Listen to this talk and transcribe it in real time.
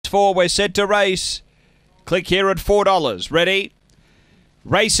Race-4. We're set to race. Click Here at $4. Ready?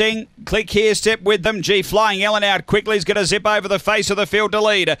 Racing, Click Here, step with them. Flying Ellen out quickly is going to zip over the face of the field to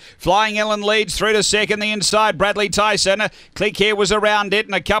lead. Flying Ellen leads through to second, the inside. Bradley Tyson. Click Here was around it,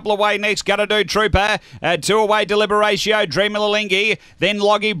 and a couple away next. Gonna Do Trooper. 2 away, Deliberatio, Dream Lalingi. Then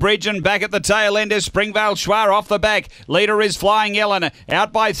Loggy Bridge, and back at the tail end is Springvale Schwar off the back. Leader is Flying Ellen.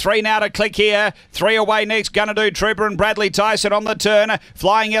 Out by 3 now to Click Here. 3 away next, Gonna Do Trooper and Bradley Tyson on the turn.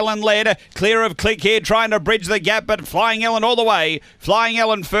 Flying Ellen led. Clear of Click Here, trying to bridge the gap, but Flying Ellen all the way. Flying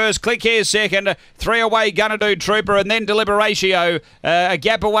Ellen first, Click Here second, 3 away, Gonna Do Trooper, and then Deliberatio. A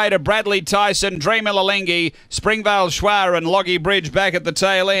gap away to Bradley Tyson, Dream Lalingi, Springvale Schwar, and Loggy Bridge back at the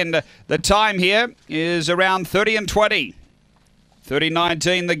tail end. The time here is around 30 and 20.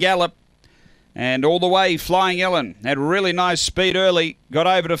 30.19 the gallop. And all the way, Flying Ellen had really nice speed early, got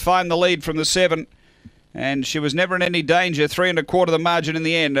over to find the lead from the 7, and she was never in any danger. 3 1/4 the margin in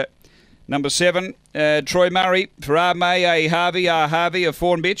the end. Number 7, Troy Murray for R. May, A. Harvey, a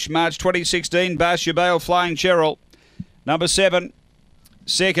Fawn Bitch, March 2016, Barsha Bale, Flying Cheryl. Number 7,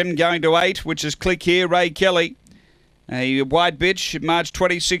 second going to 8, which is Click Here, Ray Kelly. A White Bitch, March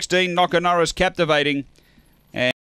 2016, Knocker Norris, Captivating.